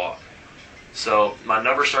taking a walk. So my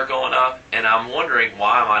numbers start going up, and I'm wondering,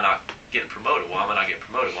 why am I not getting promoted? Why am I not getting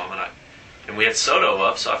promoted? Why am I not? And we had Soto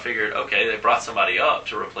up, so I figured, okay, they brought somebody up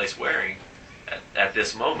to replace Waring at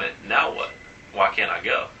this moment. Now what? Why can't I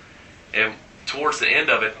go? And towards the end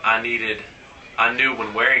of it, I knew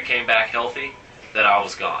when Waring came back healthy that I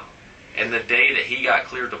was gone. And the day that he got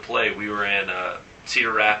cleared to play, we were in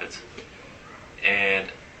Cedar Rapids. And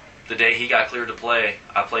the day he got cleared to play,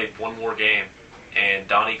 I played one more game, and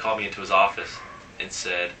Donnie called me into his office and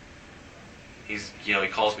said, he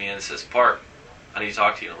calls me in and says, Park, I need to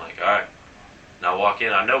talk to you. I'm like, all right. And I walk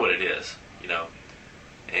in, I know what it is,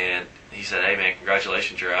 And he said, hey, man,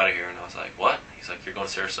 congratulations, you're out of here. And I was like, what? He's like, you're going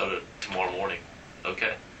to Sarasota tomorrow morning.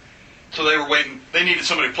 Okay. So they were waiting. They needed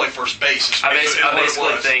somebody to play first base. I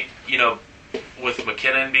basically think, with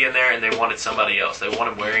McKinnon being there, and they wanted somebody else. They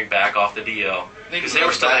wanted Waring back off the DL. Because they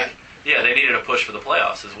were starting. Yeah, they needed a push for the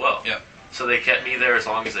playoffs as well. Yeah. So they kept me there as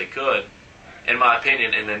long as they could, in my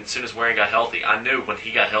opinion. And then as soon as Waring got healthy, I knew when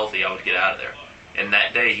he got healthy I would get out of there. And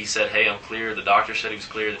that day he said, hey, I'm clear. The doctor said he was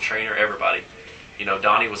clear. The trainer, everybody.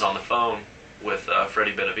 Donnie was on the phone with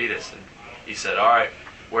Freddie Benavides, and he said, all right,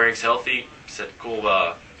 Waring's healthy. He said,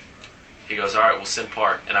 cool. He goes, all right, we'll send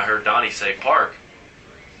Park. And I heard Donnie say, Park.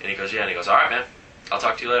 And he goes, yeah. And he goes, all right, man, I'll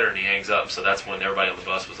talk to you later. And he hangs up. So that's when everybody on the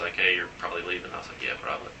bus was like, hey, you're probably leaving. I was like, yeah,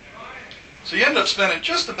 probably. So you end up spending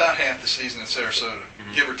just about half the season in Sarasota,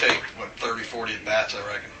 give or take, 30, 40 at-bats, I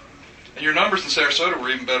reckon. And your numbers in Sarasota were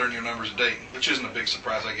even better than your numbers in Dayton, which isn't a big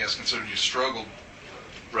surprise, I guess, considering you struggled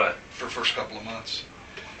for the first couple of months.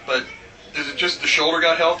 But is it just the shoulder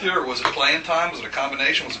got healthier, or was it playing time? Was it a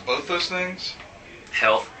combination? Was it both those things?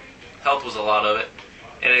 Health was a lot of it.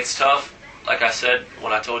 And it's tough. Like I said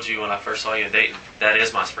when I told you when I first saw you in Dayton, that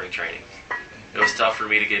is my spring training. It was tough for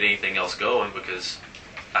me to get anything else going because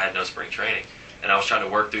I had no spring training. And I was trying to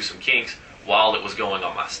work through some kinks while it was going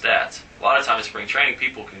on my stats. A lot of times in spring training,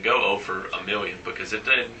 people can go 0 for a million because it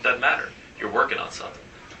doesn't matter. You're working on something.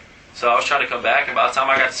 So I was trying to come back, and by the time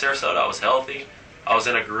I got to Sarasota, I was healthy. I was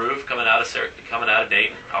in a groove coming out of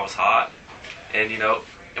Dayton. I was hot. And,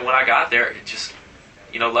 and when I got there, it just,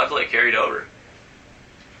 luckily it carried over.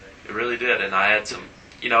 It really did. And I had some,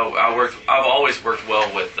 I've always worked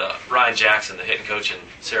well with Ryan Jackson, the hitting coach in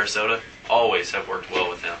Sarasota. Always have worked well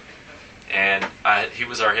with him. And He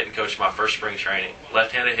was our hitting coach my first spring training.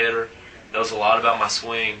 Left-handed hitter, knows a lot about my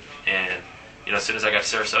swing, and as soon as I got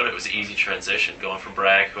to Sarasota, it was an easy transition going from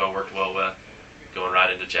Bragg, who I worked well with, going right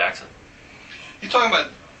into Jackson. You're talking about,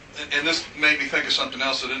 and this made me think of something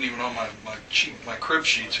else that isn't even on my crib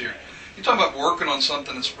sheets here. You're talking about working on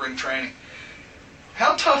something in spring training.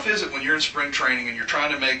 How tough is it when you're in spring training and you're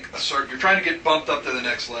trying to get bumped up to the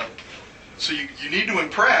next level? So you need to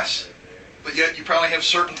impress, but yet you probably have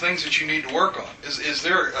certain things that you need to work on. Is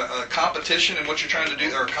there a competition in what you're trying to do,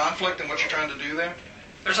 or a conflict in what you're trying to do there?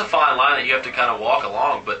 There's a fine line that you have to kind of walk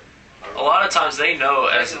along, but a lot of times they know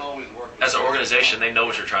as an organization, they know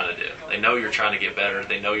what you're trying to do. They know you're trying to get better.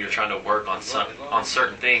 They know you're trying to work on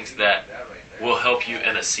certain things that will help you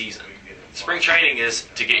in a season. Spring training is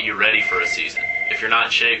to get you ready for a season. If you're not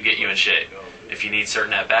in shape, get you in shape. If you need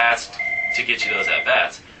certain at-bats, to get you those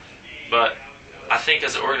at-bats. But I think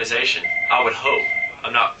as an organization, I would hope,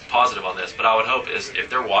 I'm not positive on this, but I would hope is if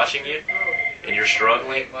they're watching you and you're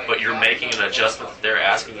struggling, but you're making an adjustment that they're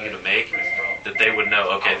asking you to make, that they would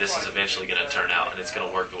know, okay, this is eventually going to turn out and it's going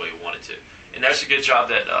to work the way we want it to. And that's a good job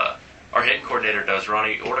that our hitting coordinator does,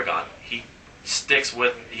 Ronnie Ortegon. He sticks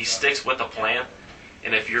with a plan,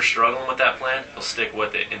 and if you're struggling with that plan, he'll stick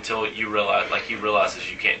with it until he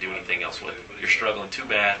realizes you can't do anything else with it. You're struggling too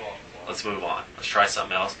bad, let's move on. Let's try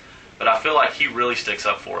something else. But I feel like he really sticks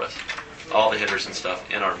up for us, all the hitters and stuff,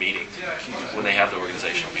 in our meetings when they have the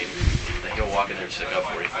organizational meeting. That he'll walk in there and stick up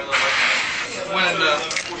for you.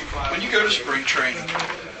 When you go to spring training,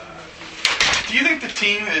 do you think the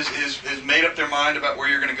team is made up their mind about where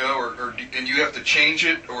you're going to go, and you have to change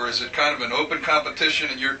it, or is it kind of an open competition,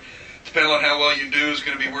 and you're depending on how well you do is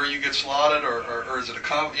going to be where you get slotted, or is it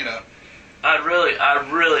I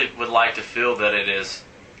really would like to feel that it is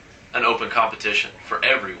an open competition for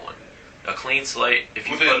everyone, a clean slate. If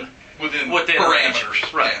you within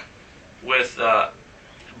parameters, right? Yeah.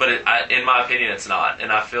 In my opinion, it's not,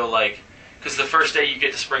 and I feel like because the first day you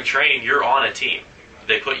get to spring training, you're on a team.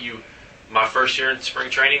 They put you. My first year in spring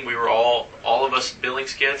training, we were all of us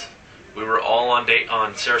Billings kids. We were all on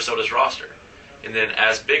Sarasota's roster, and then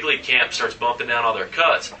as big league camp starts bumping down all their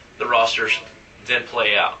cuts, the rosters then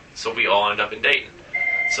play out. So we all end up in Dayton.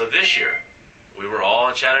 So this year, we were all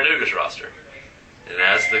on Chattanooga's roster, and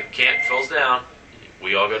as the camp fills down,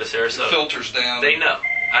 we all go to Sarasota. It filters down. They know.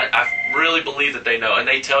 I really believe that they know, and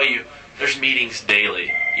they tell you there's meetings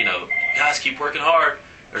daily. Guys, keep working hard.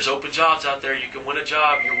 There's open jobs out there. You can win a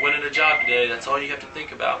job. You're winning a job today. That's all you have to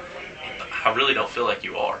think about. I really don't feel like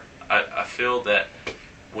you are. I feel that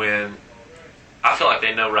I feel like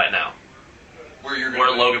they know right now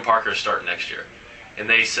where Logan Parker is starting next year, and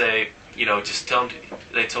they say, just tell them.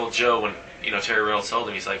 They told Joe when Terry Reynolds told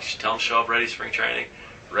him, he's like, tell them to show up ready for spring training,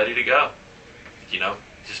 ready to go.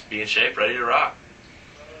 Just be in shape, ready to rock.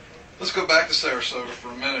 Let's go back to Sarasota for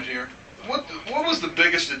a minute here. What was the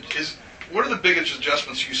biggest? What are the biggest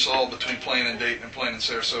adjustments you saw between playing in Dayton and playing in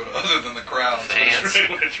Sarasota, other than the crowds,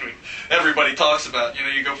 which everybody talks about?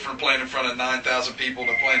 You go from playing in front of 9,000 people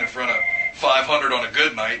to playing in front of 500 on a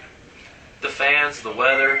good night. The fans, the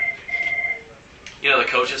weather, the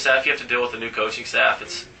coaching staff. You have to deal with the new coaching staff.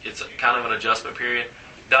 It's kind of an adjustment period.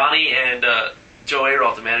 Donnie and Joe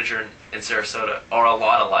Ayrolt, the manager in Sarasota, are a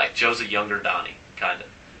lot alike. Joe's a younger Donnie, kind of.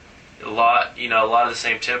 A lot of the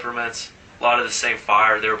same temperaments, a lot of the same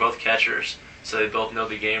fire. They were both catchers, so they both know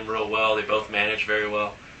the game real well. They both manage very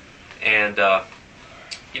well. And,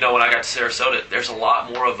 when I got to Sarasota, there's a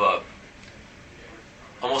lot more of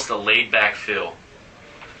almost a laid-back feel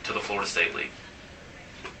to the Florida State League,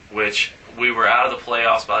 which we were out of the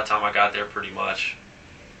playoffs by the time I got there pretty much.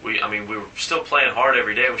 We were still playing hard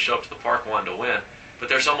every day. We show up to the park wanting to win. But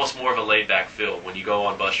there's almost more of a laid-back feel when you go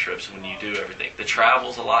on bus trips, when you do everything. The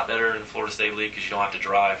travel's a lot better in the Florida State League because you don't have to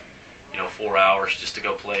drive, 4 hours just to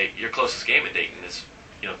go play. Your closest game in Dayton is,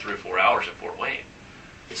 3 or 4 hours at Fort Wayne.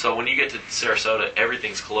 So when you get to Sarasota,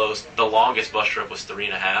 everything's close. The longest bus trip was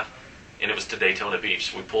 3.5, and it was to Daytona Beach.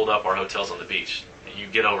 So we pulled up our hotels on the beach. You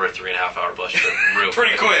get over a 3.5-hour bus trip real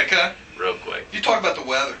Pretty quick, huh? Real quick. You talk about the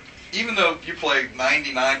weather. Even though you play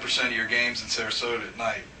 99% of your games in Sarasota at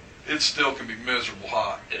night, it still can be miserable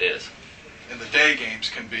hot. It is. And the day games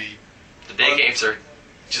can be... The day games are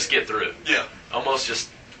just get through. Yeah. Almost just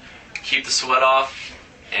keep the sweat off,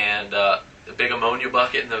 and the big ammonia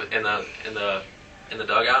bucket in the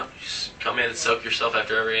dugout. You just come in and soak yourself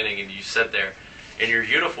after every inning, and you sit there, and your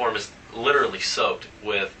uniform is literally soaked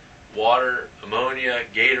with water, ammonia,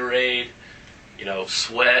 Gatorade,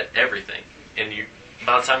 sweat, everything. And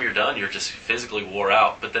by the time you're done, you're just physically wore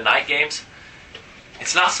out. But the night games,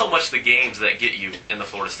 it's not so much the games that get you in the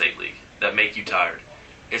Florida State League that make you tired.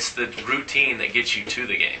 It's the routine that gets you to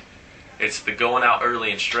the game. It's the going out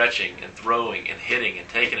early and stretching and throwing and hitting and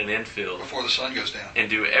taking an infield Before the sun goes down. and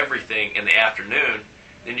do everything in the afternoon.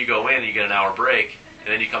 Then you go in, you get an hour break,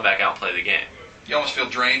 and then you come back out and play the game. You almost feel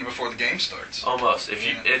drained before the game starts. Almost.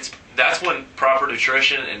 That's when proper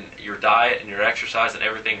nutrition and your diet and your exercise and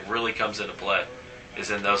everything really comes into play. Is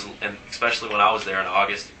in those, and especially when I was there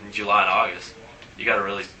in July and August, you got to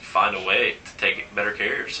really find a way to take better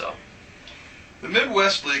care of yourself. The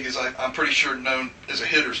Midwest League is, I'm pretty sure, known as a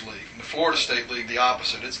hitter's league. In the Florida State League, the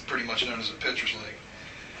opposite. It's pretty much known as a pitcher's league.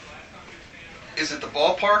 Is it the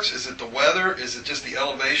ballparks? Is it the weather? Is it just the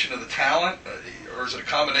elevation of the talent? Or is it a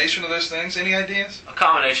combination of those things? Any ideas? A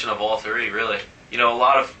combination of all three, really. You know, a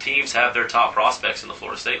lot of teams have their top prospects in the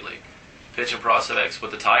Florida State League. Pitching prospects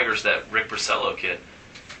with the Tigers, that Rick Bracello kid.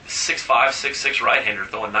 6'5", 6'6" right-hander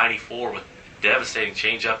throwing 94 with devastating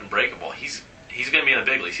changeup and breaking ball. He's going to be in the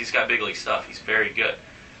big leagues. He's got big league stuff. He's very good.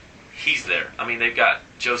 He's there. I mean, they've got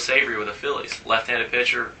Joe Savory with the Phillies. Left-handed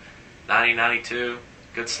pitcher, 90-92,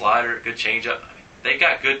 good slider, good changeup. I mean, they've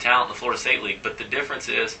got good talent in the Florida State League, but the difference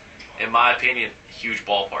is, in my opinion, huge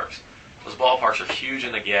ballparks. Those ballparks are huge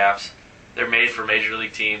in the gaps. They're made for major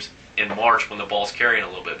league teams in March when the ball's carrying a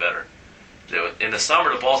little bit better. In the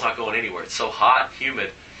summer, the ball's not going anywhere. It's so hot and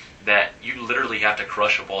humid that you literally have to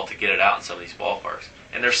crush a ball to get it out in some of these ballparks.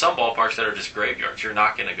 And there's some ballparks that are just graveyards. You're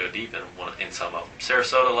not going to go deep in some of them.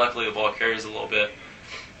 Sarasota, luckily, the ball carries a little bit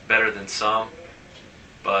better than some.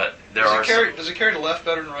 But does it carry to left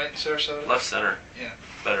better than right in Sarasota? Left center. Yeah.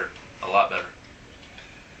 Better. A lot better.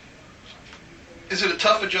 Is it a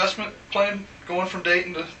tough adjustment going from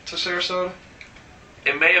Dayton to Sarasota?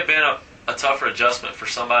 It may have been a tougher adjustment for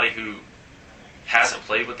somebody who hasn't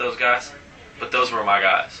played with those guys, but those were my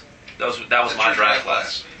guys. That was my draft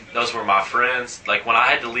class. Those were my friends. Like, when I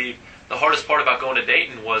had to leave, the hardest part about going to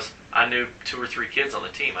Dayton was I knew 2 or 3 kids on the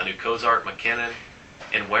team. I knew Kozark, McKinnon,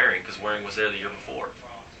 and Waring, because Waring was there the year before.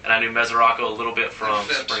 And I knew Mesoraco a little bit from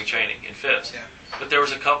spring training in Phipps. Yeah. But there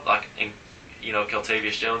was a couple,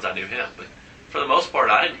 Keltavius Jones, I knew him. But for the most part,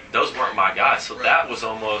 those weren't my guys. So that was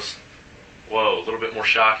almost, a little bit more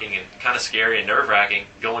shocking and kind of scary and nerve-wracking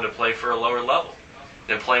going to play for a lower level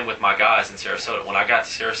than playing with my guys in Sarasota. When I got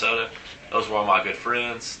to Sarasota, those were all my good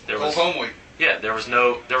friends. There was home week. Yeah, there was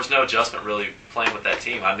no adjustment really playing with that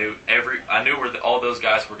team. I knew where all those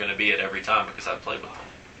guys were going to be at every time because I played with them.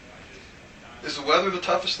 Is the weather the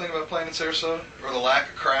toughest thing about playing in Sarasota, or the lack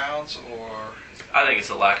of crowds, or? I think it's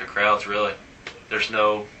the lack of crowds. Really, there's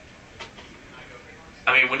no.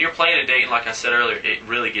 I mean, when you're playing in Dayton, like I said earlier, it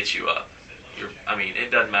really gets you up.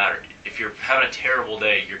 It doesn't matter if you're having a terrible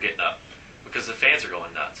day, you're getting up because the fans are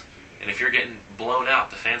going nuts. And if you're getting blown out,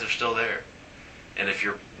 the fans are still there. And if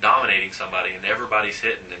you're dominating somebody and everybody's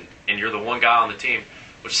hitting and you're the one guy on the team,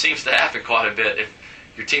 which seems to happen quite a bit, if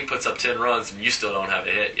your team puts up 10 runs and you still don't have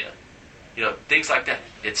a hit yet. Things like that,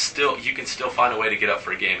 you can still find a way to get up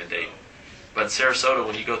for a game in Dayton. But in Sarasota,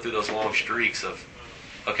 when you go through those long streaks of,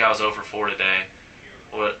 okay, I was 0 for 4 today,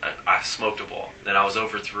 I smoked a ball. Then I was 0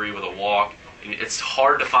 for 3 with a walk. And it's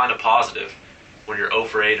hard to find a positive when you're 0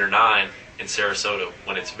 for 8 or 9 in Sarasota,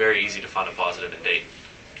 when it's very easy to find a positive in Dayton.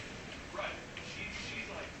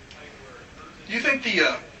 Do you think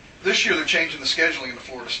this year they're changing the scheduling in the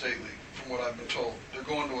Florida State League, from what I've been told? They're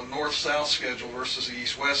going to a north-south schedule versus a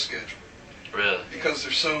east-west schedule. Really? Because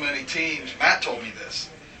there's so many teams. Matt told me this.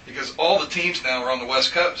 Because all the teams now are on the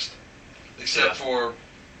West Coast, except for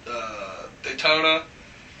Daytona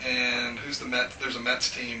and who's the Mets? There's a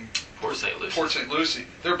Mets team. Port St. Lucie. Port St. Lucie.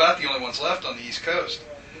 They're about the only ones left on the East Coast.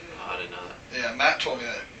 Oh, I didn't know that. Yeah, Matt told me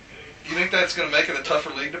that. Do you think that's going to make it a tougher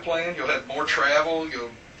league to play in? You'll have more travel.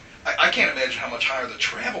 I can't imagine how much higher the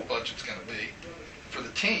travel budget's going to be for the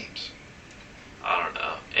teams. I don't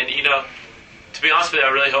know. And, to be honest with you, I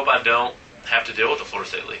really hope I don't have to deal with the Florida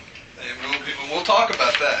State League. And we'll talk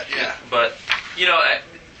about that, yeah. But,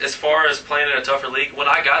 as far as playing in a tougher league, when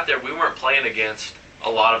I got there, we weren't playing against a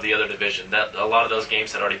lot of the other division. A lot of those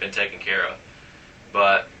games had already been taken care of.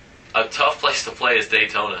 But a tough place to play is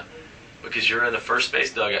Daytona because you're in the first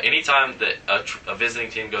base dugout. Anytime that a visiting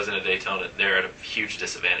team goes into Daytona, they're at a huge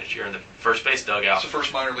disadvantage. You're in the first base dugout. It's the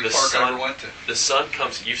first minor league park I ever went to. The sun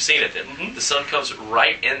comes, you've seen it then. Mm-hmm. The sun comes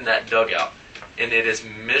right in that dugout, and it is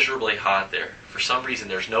miserably hot there. For some reason,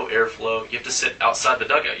 there's no airflow. You have to sit outside the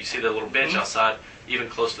dugout. You see the little bench outside, even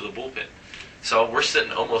close to the bullpen. So we're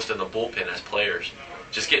sitting almost in the bullpen as players,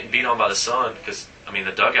 just getting beat on by the sun because,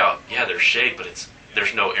 the dugout, there's shade, but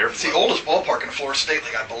there's no airflow. It's the oldest ballpark in the Florida State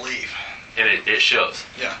League, I believe. And it shows.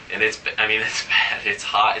 Yeah. And it's bad. It's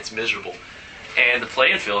hot. It's miserable. And the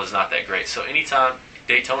playing field is not that great. So anytime,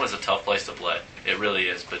 Daytona's a tough place to play. It really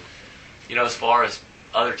is. But, as far as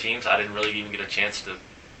other teams, I didn't really even get a chance to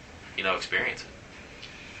experience it.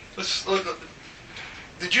 Let's look.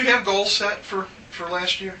 Did you have goals set for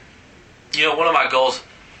last year? One of my goals,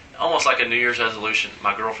 almost like a New Year's resolution,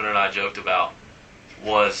 my girlfriend and I joked about,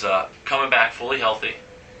 was coming back fully healthy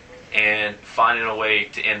and finding a way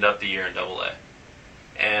to end up the year in AA.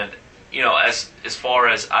 And, as far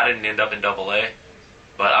as I didn't end up in AA,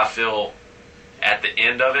 but I feel at the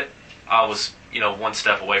end of it, I was, one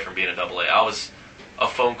step away from being in AA. I was a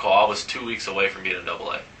phone call. I was 2 weeks away from being in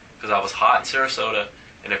AA because I was hot in Sarasota.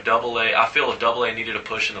 And if AA needed a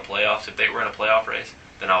push in the playoffs, if they were in a playoff race,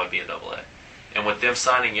 then I would be in AA. And with them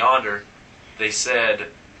signing Yonder, they said,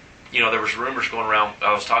 there was rumors going around.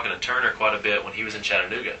 I was talking to Turner quite a bit when he was in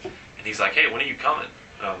Chattanooga. And he's like, hey, when are you coming?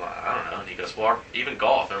 And I'm like, I don't know. And he goes, well, even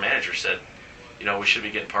golf, their manager said, we should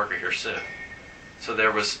be getting Parker here soon. So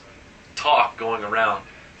there was talk going around.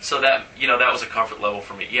 So that, that was a comfort level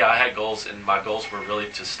for me. Yeah, I had goals, and my goals were really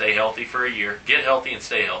to stay healthy for a year, get healthy and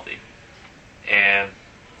stay healthy, and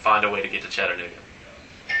find a way to get to Chattanooga.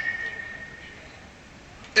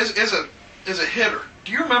 As a hitter,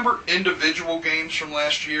 do you remember individual games from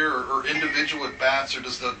last year or individual at-bats, or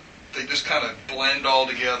they just kind of blend all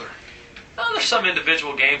together? Oh, there's some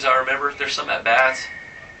individual games I remember. There's some at-bats.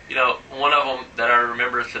 One of them that I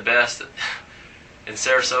remember the best, in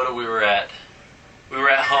Sarasota, we were at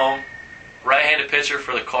home. Right-handed pitcher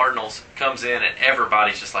for the Cardinals comes in, and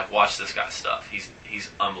everybody's just like, watch this guy's stuff. He's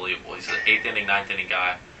unbelievable. He's an 8th inning, 9th inning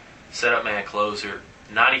guy. Setup man, closer,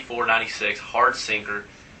 94, 96, hard sinker,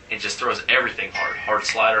 and just throws everything hard. Hard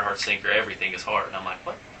slider, hard sinker, everything is hard. And I'm like,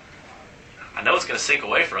 what? I know it's going to sink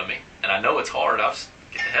away from me, and I know it's hard. I'll just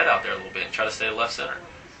get the head out there a little bit and try to stay to left center.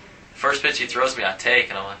 First pitch he throws me, I take,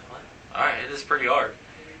 and I'm like, what? All right, it is pretty hard.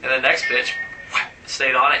 And the next pitch,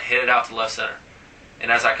 stayed on it, hit it out to left center.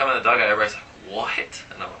 And as I come in the dugout, everybody's like, what?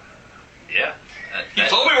 And I'm like, yeah. You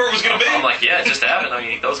told me where it was going to be. I'm like, yeah, it just happened.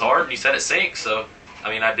 He throws hard, and he said it sinks, so,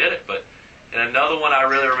 I did it. And another one I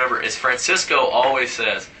really remember is Francisco always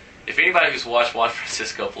says, if anybody who's watched Juan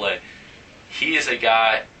Francisco play, he is a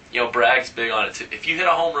guy, Bragg's big on it too. If you hit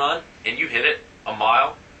a home run and you hit it a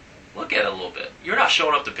mile, look at it a little bit. You're not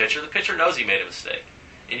showing up the pitcher. The pitcher knows he made a mistake,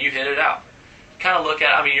 and you hit it out. Kind of look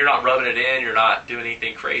at it. You're not rubbing it in. You're not doing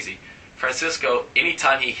anything crazy. Francisco,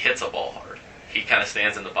 anytime he hits a ball hard, he kind of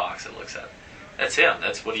stands in the box and looks at it. That's him.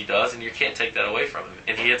 That's what he does, and you can't take that away from him.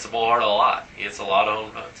 And he hits the ball hard a lot. He hits a lot of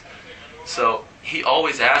home runs. So he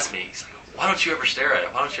always asks me, he's like, why don't you ever stare at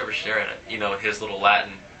it? Why don't you ever stare at it? In his little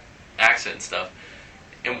Latin accent and stuff.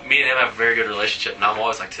 And me and him have a very good relationship, and I'm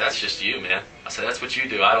always like, that's just you, man. I said, that's what you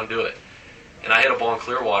do. I don't do it. And I hit a ball in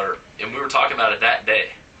Clearwater, and we were talking about it that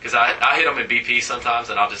day. Because I hit him in BP sometimes,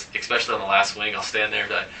 and I'll just, especially on the last swing, I'll stand there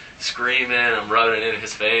screaming, I'm rubbing it in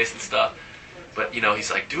his face and stuff. But, he's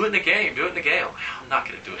like, do it in the game, do it in the game. I'm not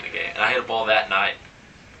going to do it in the game. And I hit a ball that night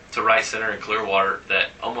to right center in Clearwater that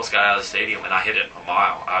almost got out of the stadium, and I hit it a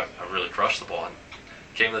mile. I really crushed the ball. And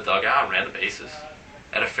came to the dugout and ran the bases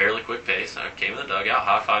at a fairly quick pace. And I came in the dugout,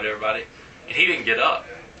 high-fived everybody, and he didn't get up.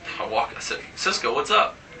 I said, Cisco, what's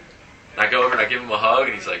up? And I go over and I give him a hug,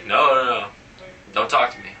 and he's like, no. Don't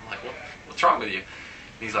talk to me. I'm like, what's wrong with you? And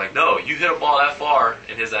he's like, no, you hit a ball that far,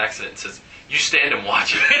 in his accent, and says, you stand and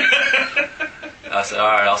watch it. I said,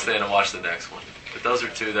 all right, I'll stand and watch the next one. But those are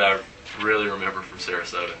two that I really remember from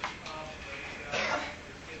Sarasota.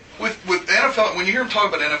 With NFL, when you hear them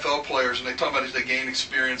talk about NFL players and they talk about as they gain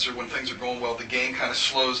experience or when things are going well, the game kind of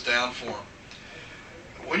slows down for them.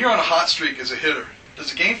 When you're on a hot streak as a hitter,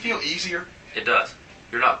 does the game feel easier? It does.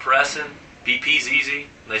 You're not pressing. BP's easy.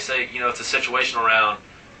 They say, it's a situational round.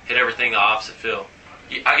 Hit everything the opposite field.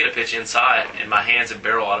 I get a pitch inside, and my hands and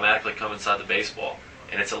barrel automatically come inside the baseball,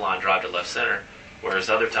 and it's a line drive to left center. Whereas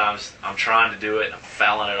other times, I'm trying to do it, and I'm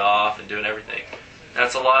fouling it off and doing everything.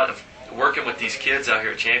 That's a lot of working with these kids out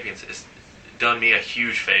here at Champions. It's done me a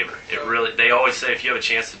huge favor. They always say if you have a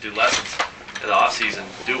chance to do lessons in the off season,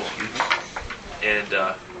 do them.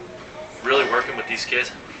 And really working with these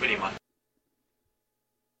kids, we need money.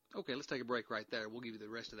 Okay, let's take a break right there. We'll give you the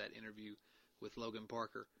rest of that interview with Logan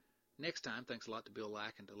Parker next time. Thanks a lot to Bill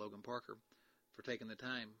Lack and to Logan Parker for taking the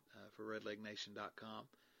time for RedLegNation.com.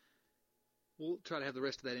 We'll try to have the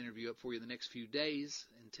rest of that interview up for you the next few days.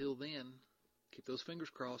 Until then, keep those fingers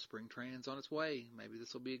crossed. Spring training's on its way. Maybe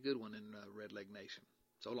this will be a good one in Red Leg Nation.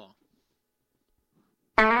 So long.